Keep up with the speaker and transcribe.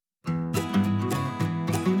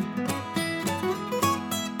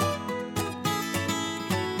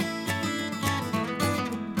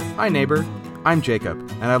Hi neighbor, I'm Jacob,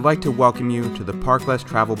 and I'd like to welcome you to the Park Less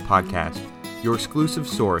Traveled podcast, your exclusive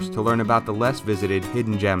source to learn about the less visited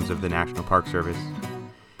hidden gems of the National Park Service.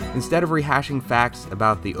 Instead of rehashing facts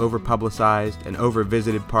about the over-publicized and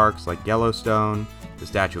over-visited parks like Yellowstone, the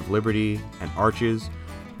Statue of Liberty, and Arches,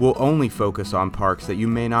 we'll only focus on parks that you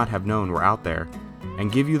may not have known were out there,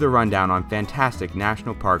 and give you the rundown on fantastic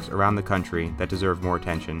national parks around the country that deserve more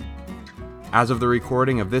attention. As of the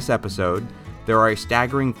recording of this episode, there are a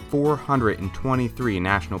staggering 423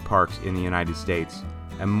 national parks in the United States,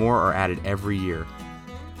 and more are added every year.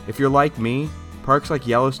 If you're like me, parks like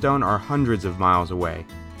Yellowstone are hundreds of miles away,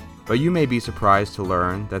 but you may be surprised to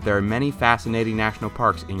learn that there are many fascinating national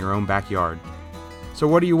parks in your own backyard. So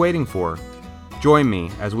what are you waiting for? Join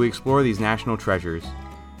me as we explore these national treasures.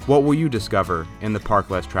 What will you discover in the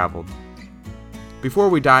Park Less Traveled? Before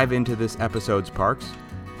we dive into this episode's parks,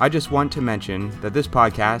 I just want to mention that this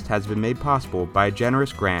podcast has been made possible by a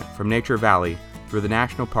generous grant from Nature Valley through the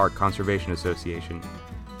National Park Conservation Association.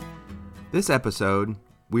 This episode,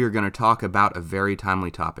 we are going to talk about a very timely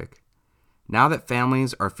topic. Now that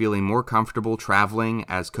families are feeling more comfortable traveling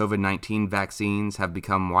as COVID-19 vaccines have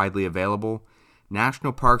become widely available,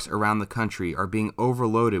 national parks around the country are being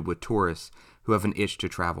overloaded with tourists who have an itch to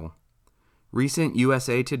travel. Recent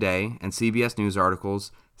USA Today and CBS News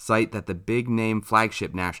articles cite that the big-name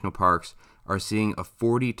flagship national parks are seeing a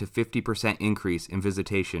 40 to 50% increase in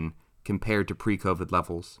visitation compared to pre-COVID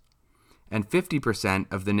levels. And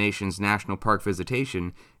 50% of the nation's national park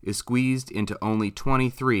visitation is squeezed into only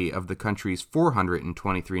 23 of the country's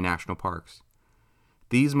 423 national parks.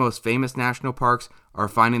 These most famous national parks are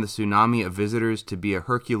finding the tsunami of visitors to be a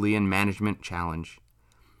Herculean management challenge.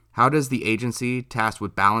 How does the agency tasked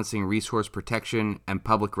with balancing resource protection and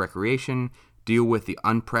public recreation deal with the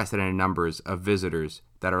unprecedented numbers of visitors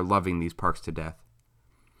that are loving these parks to death?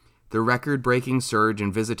 The record-breaking surge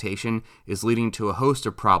in visitation is leading to a host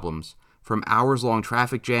of problems, from hours-long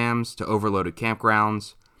traffic jams to overloaded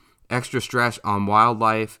campgrounds, extra stress on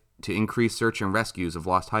wildlife to increased search and rescues of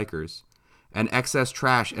lost hikers, and excess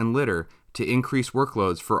trash and litter to increase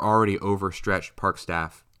workloads for already overstretched park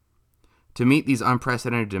staff. To meet these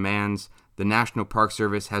unprecedented demands, the National Park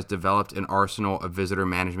Service has developed an arsenal of visitor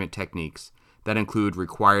management techniques that include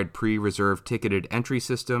required pre-reserved ticketed entry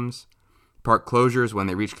systems, park closures when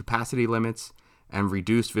they reach capacity limits, and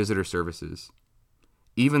reduced visitor services.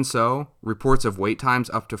 Even so, reports of wait times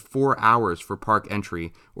up to 4 hours for park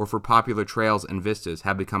entry or for popular trails and vistas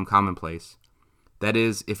have become commonplace. That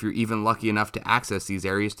is, if you're even lucky enough to access these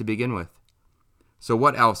areas to begin with. So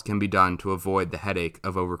what else can be done to avoid the headache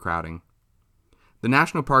of overcrowding? The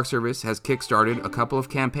National Park Service has kick-started a couple of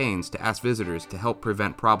campaigns to ask visitors to help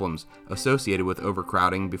prevent problems associated with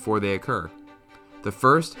overcrowding before they occur. The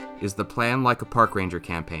first is the Plan Like a Park Ranger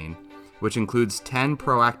campaign, which includes 10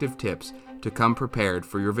 proactive tips to come prepared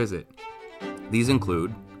for your visit. These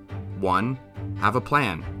include 1. Have a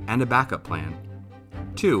plan and a backup plan.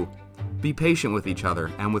 2. Be patient with each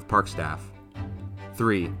other and with park staff.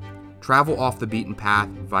 3. Travel off the beaten path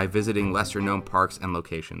by visiting lesser-known parks and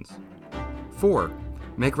locations. 4.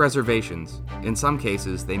 Make reservations. In some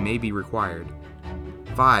cases, they may be required.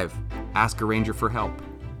 5. Ask a ranger for help.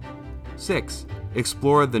 6.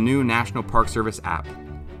 Explore the new National Park Service app.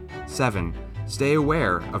 7. Stay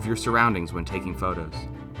aware of your surroundings when taking photos.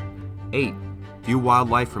 8. View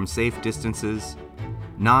wildlife from safe distances.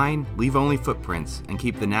 9. Leave only footprints and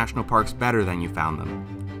keep the national parks better than you found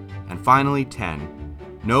them. And finally, 10.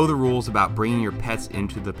 Know the rules about bringing your pets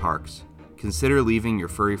into the parks. Consider leaving your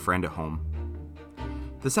furry friend at home.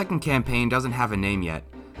 The second campaign doesn't have a name yet,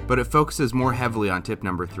 but it focuses more heavily on tip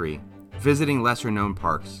number 3, visiting lesser-known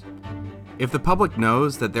parks. If the public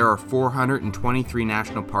knows that there are 423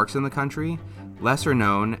 national parks in the country,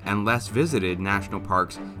 lesser-known and less visited national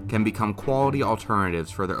parks can become quality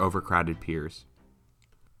alternatives for their overcrowded peers.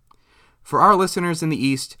 For our listeners in the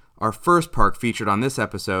East, our first park featured on this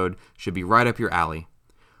episode should be right up your alley.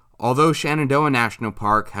 Although Shenandoah National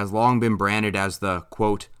Park has long been branded as the,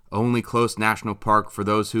 quote, only close national park for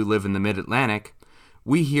those who live in the Mid-Atlantic,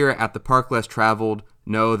 we here at the Park Less Traveled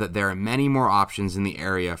know that there are many more options in the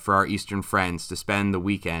area for our Eastern friends to spend the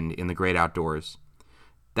weekend in the great outdoors.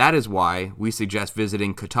 That is why we suggest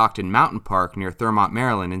visiting Catoctin Mountain Park near Thurmont,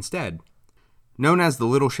 Maryland instead. Known as the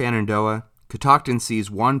Little Shenandoah, Catoctin sees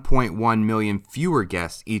 1.1 million fewer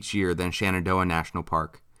guests each year than Shenandoah National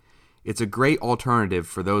Park. It's a great alternative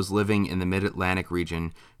for those living in the Mid-Atlantic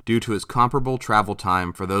region due to its comparable travel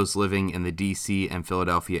time for those living in the D.C. and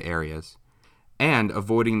Philadelphia areas. And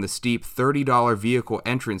avoiding the steep $30 vehicle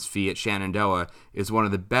entrance fee at Shenandoah is one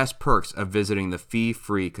of the best perks of visiting the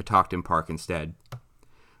fee-free Catoctin Park instead.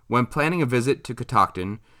 When planning a visit to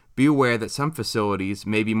Catoctin, be aware that some facilities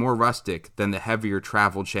may be more rustic than the heavier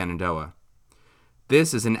traveled Shenandoah.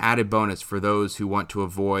 This is an added bonus for those who want to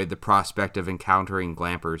avoid the prospect of encountering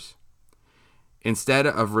glampers. Instead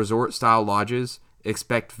of resort-style lodges,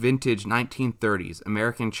 expect vintage 1930s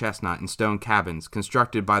American chestnut and stone cabins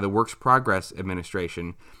constructed by the Works Progress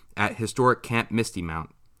Administration at historic Camp Misty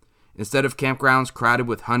Mount. Instead of campgrounds crowded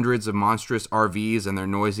with hundreds of monstrous RVs and their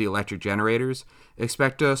noisy electric generators,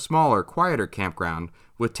 expect a smaller, quieter campground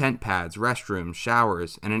with tent pads, restrooms,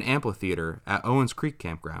 showers, and an amphitheater at Owens Creek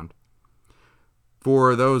Campground.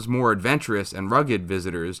 For those more adventurous and rugged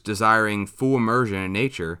visitors desiring full immersion in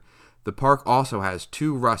nature, the park also has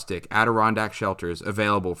 2 rustic Adirondack shelters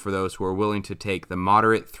available for those who are willing to take the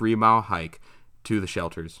moderate 3-mile hike to the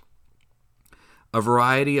shelters. A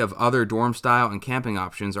variety of other dorm-style and camping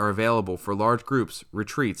options are available for large groups,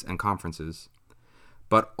 retreats, and conferences.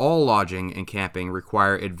 But all lodging and camping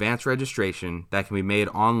require advanced registration that can be made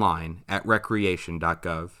online at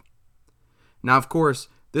recreation.gov. Now, of course,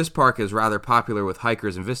 this park is rather popular with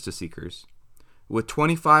hikers and vista seekers. With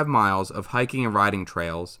 25 miles of hiking and riding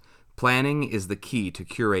trails, planning is the key to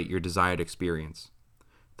curate your desired experience.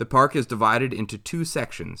 The park is divided into 2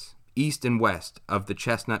 sections, east and west of the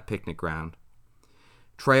Chestnut Picnic Ground.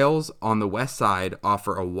 Trails on the west side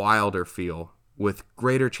offer a wilder feel, with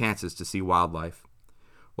greater chances to see wildlife,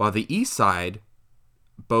 while the east side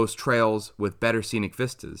boasts trails with better scenic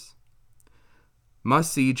vistas.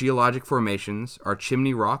 Must-see geologic formations are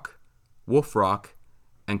Chimney Rock, Wolf Rock,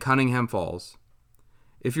 and Cunningham Falls.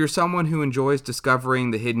 If you're someone who enjoys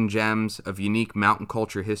discovering the hidden gems of unique mountain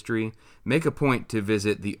culture history, make a point to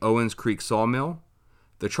visit the Owens Creek Sawmill,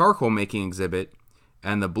 the charcoal making exhibit,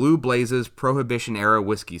 and the Blue Blazes Prohibition-era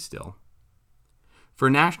whiskey still. For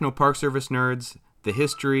National Park Service nerds, the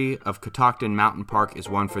history of Catoctin Mountain Park is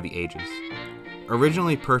one for the ages.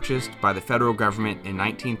 Originally purchased by the federal government in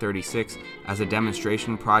 1936 as a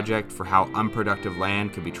demonstration project for how unproductive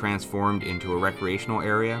land could be transformed into a recreational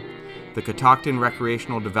area, the Catoctin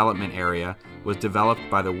Recreational Development Area was developed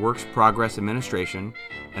by the Works Progress Administration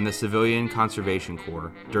and the Civilian Conservation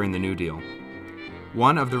Corps during the New Deal.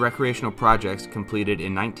 One of the recreational projects completed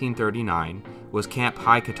in 1939 was Camp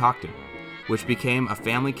High Catoctin, which became a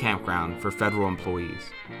family campground for federal employees.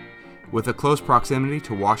 With a close proximity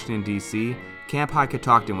to Washington, D.C., Camp High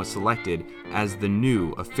Catoctin was selected as the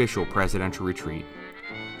new official presidential retreat,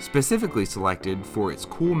 specifically selected for its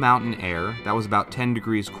cool mountain air that was about 10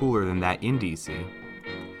 degrees cooler than that in D.C.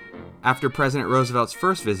 After President Roosevelt's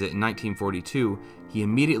first visit in 1942, he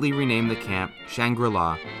immediately renamed the camp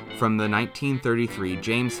Shangri-La from the 1933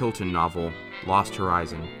 James Hilton novel Lost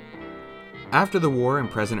Horizon. After the war and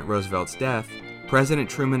President Roosevelt's death, President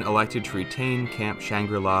Truman elected to retain Camp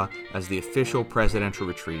Shangri-La as the official presidential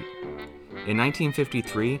retreat. In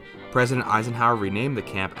 1953, President Eisenhower renamed the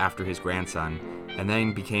camp after his grandson, and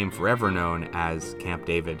then became forever known as Camp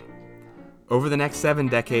David. Over the next 7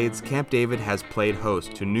 decades, Camp David has played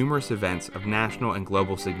host to numerous events of national and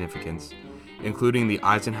global significance, including the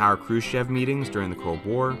Eisenhower-Khrushchev meetings during the Cold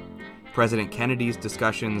War, President Kennedy's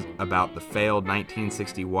discussions about the failed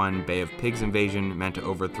 1961 Bay of Pigs invasion meant to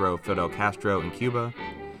overthrow Fidel Castro in Cuba,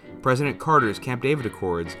 President Carter's Camp David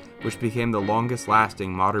Accords, which became the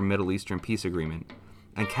longest-lasting modern Middle Eastern peace agreement,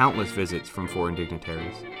 and countless visits from foreign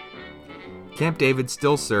dignitaries. Camp David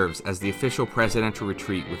still serves as the official presidential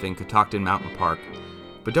retreat within Catoctin Mountain Park,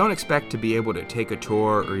 but don't expect to be able to take a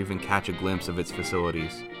tour or even catch a glimpse of its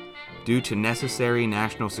facilities. Due to necessary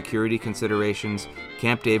national security considerations,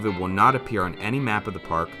 Camp David will not appear on any map of the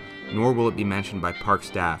park, nor will it be mentioned by park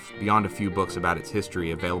staff beyond a few books about its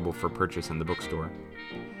history available for purchase in the bookstore.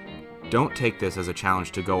 Don't take this as a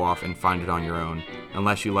challenge to go off and find it on your own,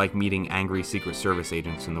 unless you like meeting angry Secret Service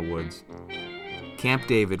agents in the woods. Camp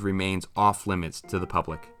David remains off-limits to the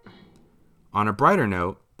public. On a brighter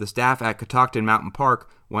note, the staff at Catoctin Mountain Park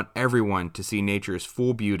want everyone to see nature's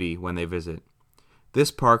full beauty when they visit.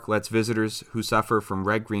 This park lets visitors who suffer from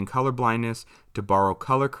red-green color blindness to borrow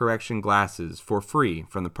color correction glasses for free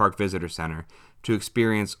from the Park Visitor Center to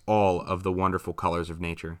experience all of the wonderful colors of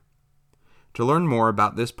nature. To learn more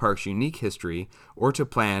about this park's unique history or to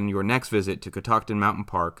plan your next visit to Catoctin Mountain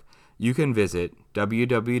Park, you can visit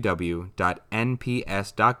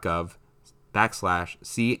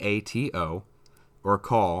www.nps.gov/CATO or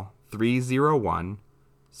call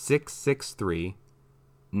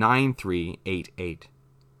 301-663-9388.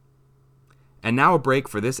 And now a break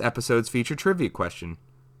for this episode's feature trivia question.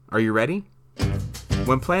 Are you ready?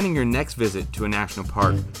 When planning your next visit to a national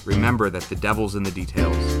park, remember that the devil's in the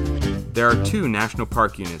details. There are 2 national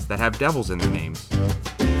park units that have devils in their names.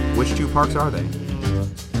 Which 2 parks are they?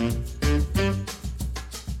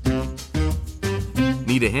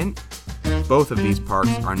 Need Need a hint? Both of these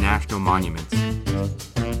parks are national monuments.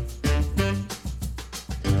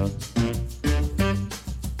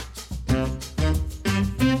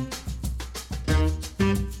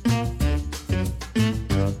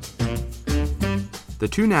 The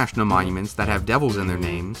two national monuments that have devils in their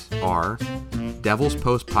names are Devil's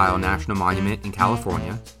Postpile National Monument in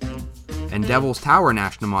California and Devil's Tower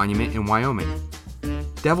National Monument in Wyoming.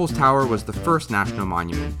 Devil's Tower was the first national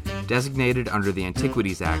monument designated under the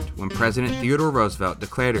Antiquities Act when President Theodore Roosevelt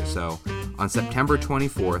declared it so on September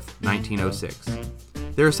 24, 1906.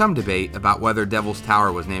 There is some debate about whether Devil's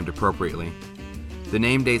Tower was named appropriately. The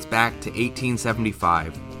name dates back to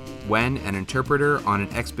 1875, when an interpreter on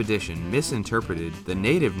an expedition misinterpreted the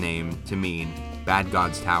native name to mean Bad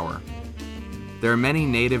God's Tower. There are many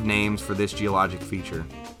native names for this geologic feature,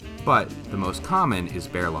 but the most common is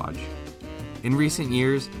Bear Lodge. In recent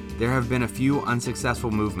years, there have been a few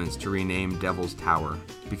unsuccessful movements to rename Devil's Tower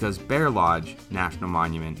because Bear Lodge National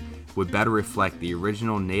Monument would better reflect the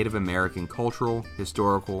original Native American cultural,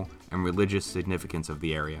 historical, and religious significance of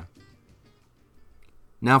the area.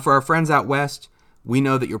 Now for our friends out west, we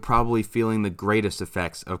know that you're probably feeling the greatest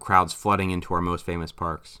effects of crowds flooding into our most famous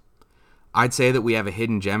parks. I'd say that we have a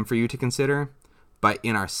hidden gem for you to consider, but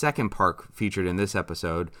in our second park featured in this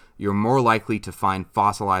episode, you're more likely to find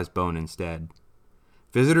fossilized bone instead.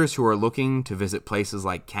 Visitors who are looking to visit places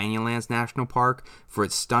like Canyonlands National Park for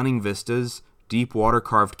its stunning vistas, deep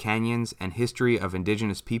water-carved canyons, and history of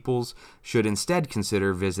indigenous peoples should instead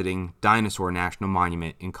consider visiting Dinosaur National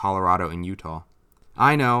Monument in Colorado and Utah.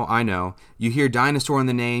 I know. You hear Dinosaur in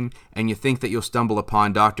the name, and you think that you'll stumble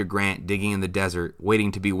upon Dr. Grant digging in the desert,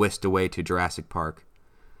 waiting to be whisked away to Jurassic Park.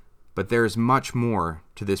 But there is much more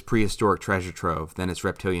to this prehistoric treasure trove than its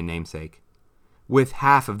reptilian namesake. With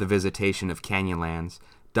half of the visitation of Canyonlands,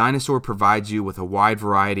 Dinosaur provides you with a wide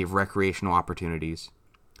variety of recreational opportunities.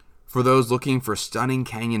 For those looking for stunning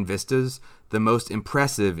canyon vistas, the most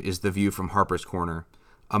impressive is the view from Harper's Corner.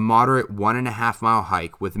 A moderate 1.5-mile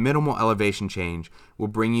hike with minimal elevation change will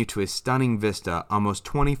bring you to a stunning vista almost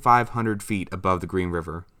 2,500 feet above the Green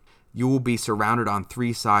River. You will be surrounded on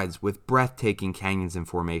 3 sides with breathtaking canyons and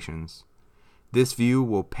formations. This view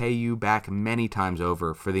will pay you back many times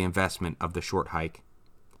over for the investment of the short hike.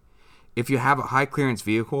 If you have a high-clearance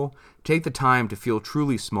vehicle, take the time to feel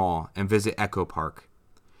truly small and visit Echo Park.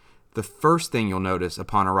 The first thing you'll notice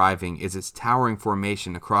upon arriving is its towering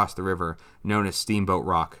formation across the river, known as Steamboat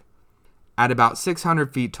Rock. At about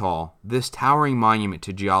 600 feet tall, this towering monument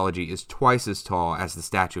to geology is twice as tall as the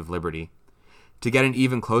Statue of Liberty. To get an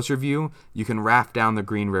even closer view, you can raft down the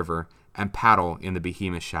Green River and paddle in the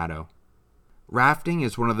behemoth's shadow. Rafting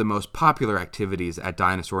is one of the most popular activities at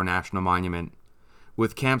Dinosaur National Monument.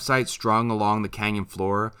 With campsites strung along the canyon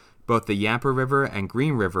floor, both the Yampa River and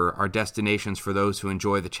Green River are destinations for those who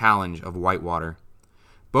enjoy the challenge of whitewater.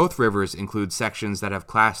 Both rivers include sections that have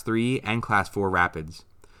Class 3 and Class 4 rapids.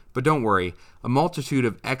 But don't worry, a multitude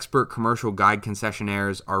of expert commercial guide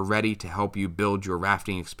concessionaires are ready to help you build your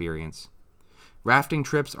rafting experience. Rafting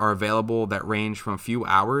trips are available that range from a few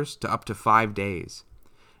hours to up to 5 days.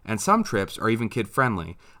 And some trips are even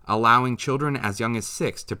kid-friendly, allowing children as young as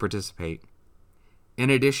 6 to participate. In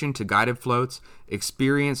addition to guided floats,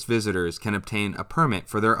 experienced visitors can obtain a permit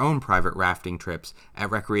for their own private rafting trips at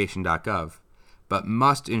recreation.gov, but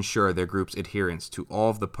must ensure their group's adherence to all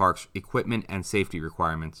of the park's equipment and safety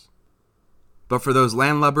requirements. But for those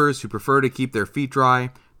landlubbers who prefer to keep their feet dry,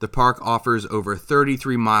 the park offers over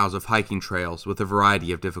 33 miles of hiking trails with a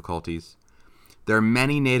variety of difficulties. There are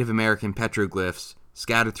many Native American petroglyphs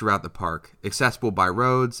scattered throughout the park, accessible by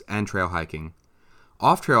roads and trail hiking.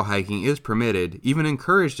 Off-trail hiking is permitted, even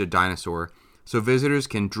encouraged at Dinosaur, so visitors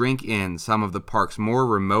can drink in some of the park's more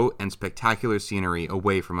remote and spectacular scenery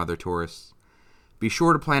away from other tourists. Be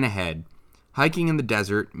sure to plan ahead. Hiking in the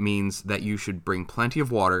desert means that you should bring plenty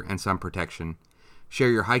of water and sun protection. Share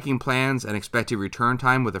your hiking plans and expected return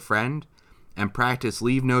time with a friend, and practice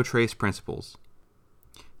leave no trace principles.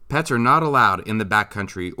 Pets are not allowed in the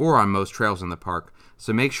backcountry or on most trails in the park,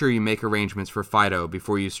 so make sure you make arrangements for Fido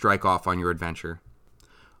before you strike off on your adventure.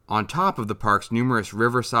 On top of the park's numerous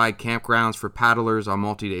riverside campgrounds for paddlers on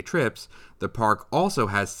multi-day trips, the park also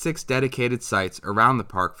has 6 dedicated sites around the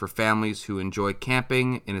park for families who enjoy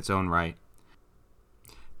camping in its own right.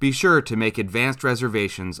 Be sure to make advanced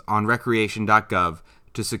reservations on recreation.gov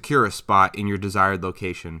to secure a spot in your desired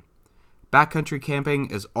location. Backcountry camping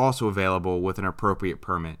is also available with an appropriate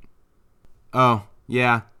permit. Oh,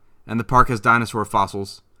 yeah, and the park has dinosaur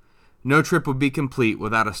fossils. No trip would be complete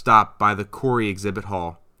without a stop by the Corey Exhibit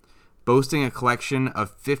Hall. Boasting a collection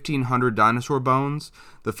of 1,500 dinosaur bones,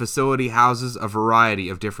 the facility houses a variety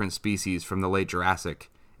of different species from the late Jurassic,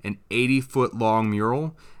 an 80-foot-long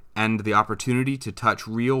mural, and the opportunity to touch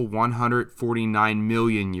real 149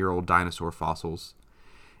 million-year-old dinosaur fossils.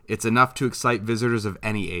 It's enough to excite visitors of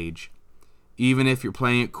any age. Even if you're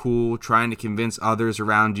playing it cool, trying to convince others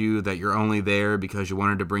around you that you're only there because you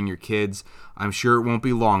wanted to bring your kids, I'm sure it won't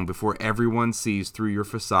be long before everyone sees through your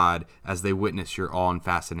facade as they witness your awe and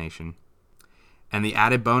fascination. And the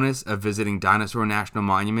added bonus of visiting Dinosaur National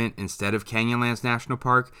Monument instead of Canyonlands National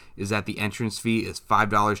Park is that the entrance fee is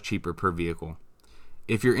 $5 cheaper per vehicle.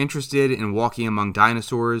 If you're interested in walking among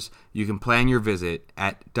dinosaurs, you can plan your visit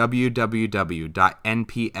at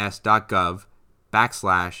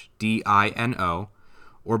www.nps.gov/DINO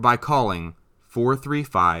or by calling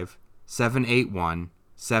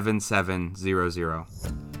 435-781-7700.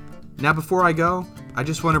 Now before I go, I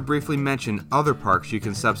just want to briefly mention other parks you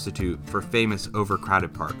can substitute for famous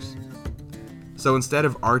overcrowded parks. So instead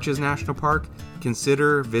of Arches National Park,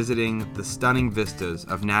 consider visiting the stunning vistas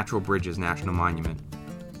of Natural Bridges National Monument.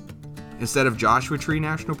 Instead of Joshua Tree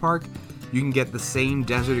National Park, you can get the same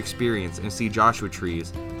desert experience and see Joshua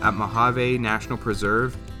trees at Mojave National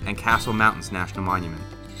Preserve and Castle Mountains National Monument.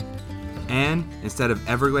 And instead of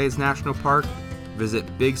Everglades National Park,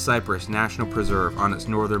 visit Big Cypress National Preserve on its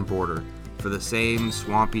northern border for the same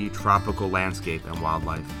swampy tropical landscape and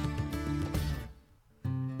wildlife.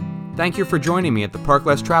 Thank you for joining me at the Park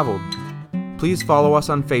Less Traveled. Please follow us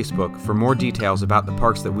on Facebook for more details about the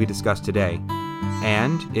parks that we discussed today.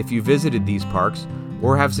 And if you visited these parks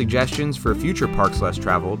or have suggestions for future Parks Less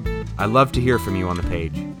Traveled, I'd love to hear from you on the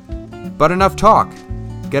page. But enough talk!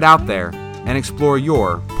 Get out there and explore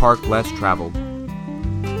your Park Less Traveled.